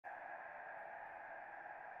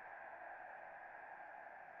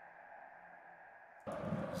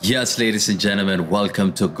Yes, ladies and gentlemen,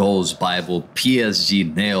 welcome to Goals Bible.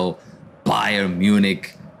 PSG nil, Bayern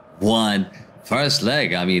Munich 1. First leg,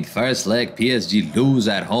 PSG lose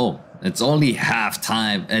at home. It's only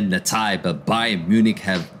halftime in the tie, but Bayern Munich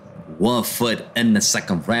have 1 foot in the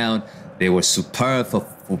second round. They were superb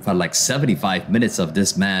for like 75 minutes of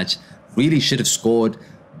this match. Really should have scored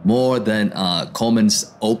more than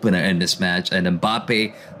COMAN's opener in this match. And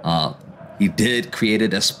Mbappe, he did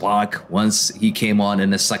created a spark once he came on in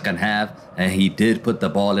the second half, and he did put the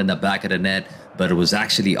ball in the back of the net, but it was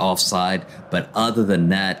actually offside. But other than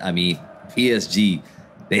that, I mean, PSG,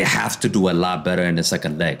 they have to do a lot better in the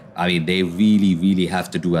second leg. I mean, they really have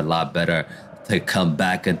to do a lot better to come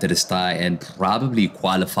back into this tie and probably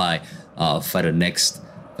qualify for the next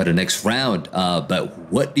round. But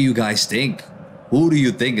what do you guys think? Who do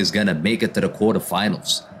you think is gonna make it to the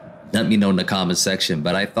quarterfinals? Let me know in the comment section.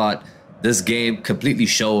 But I thought this game completely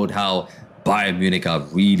showed how Bayern Munich are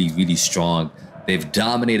really strong. They've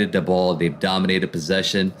dominated the ball. They've dominated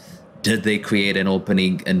possession. Did they create an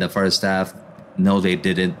opening in the first half? No, they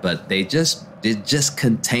didn't. But they just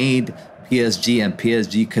contained PSG, and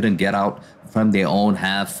PSG couldn't get out from their own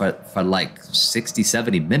half for like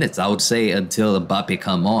 60-70 minutes, I would say, until Mbappe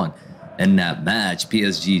come on. In that match,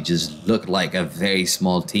 PSG just looked like a very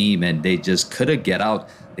small team, and they just couldn't get out.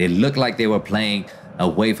 They looked like they were playing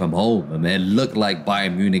away from home. I mean, it looked like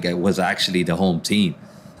Bayern Munich was actually the home team.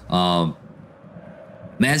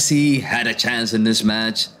 Messi had a chance in this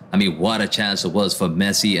match. I mean, what a chance it was for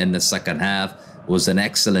Messi in the second half. It was an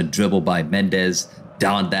excellent dribble by Mendes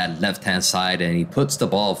down that left-hand side, and he puts the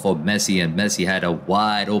ball for Messi, and Messi had a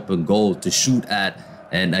wide open goal to shoot at.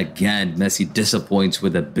 And again, Messi disappoints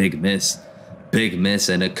with a big miss,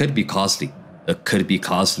 and it could be costly.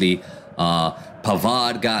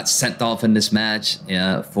 Pavard got sent off in this match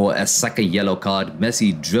for a second yellow card.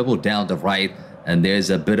 Messi dribbled down the right, and there's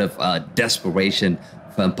a bit of desperation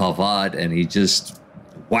from Pavard, and he just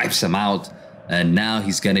wipes him out. And now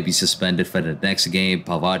he's going to be suspended for the next game.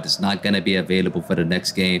 Pavard is not going to be available for the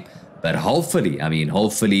next game. But hopefully,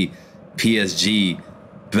 PSG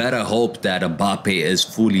better hope that Mbappe is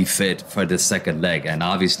fully fit for the second leg. And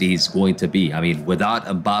obviously he's going to be. I mean, without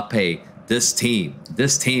Mbappe, this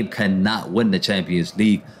team cannot win the Champions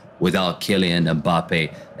League without Kylian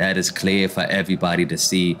Mbappe. That is clear for everybody to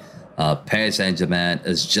see. Paris Saint-Germain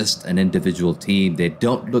is just an individual team. They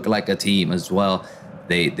don't look like a team as well.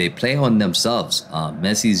 They play on themselves.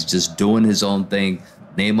 Messi's just doing his own thing.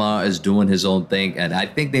 Neymar is doing his own thing. And I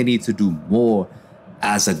think they need to do more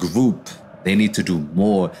as a group. They need to do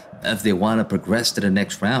more if they want to progress to the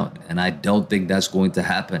next round. And I don't think that's going to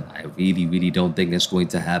happen. I really don't think that's going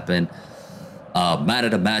to happen. Man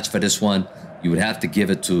of the match for this one, you would have to give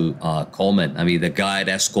it to Coleman. I mean, the guy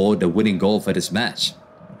that scored the winning goal for this match.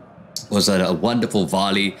 Was a wonderful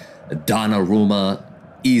volley. Donnarumma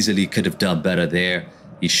easily could have done better there.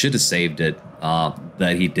 He should have saved it,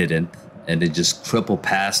 but he didn't. And it just crippled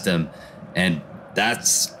past him. And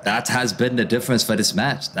that has been the difference for this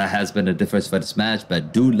match.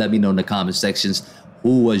 But do let me know in the comment sections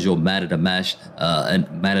who was your man of the match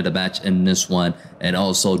in this one. And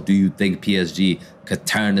also, do you think PSG could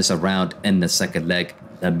turn this around in the second leg?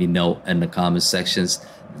 Let me know in the comment sections.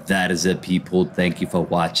 That is it, people. Thank you for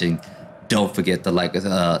watching. Don't forget to like.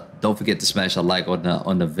 Don't forget to smash a like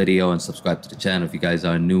on the video and subscribe to the channel if you guys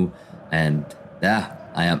are new. And yeah,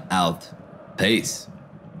 I am out. Peace.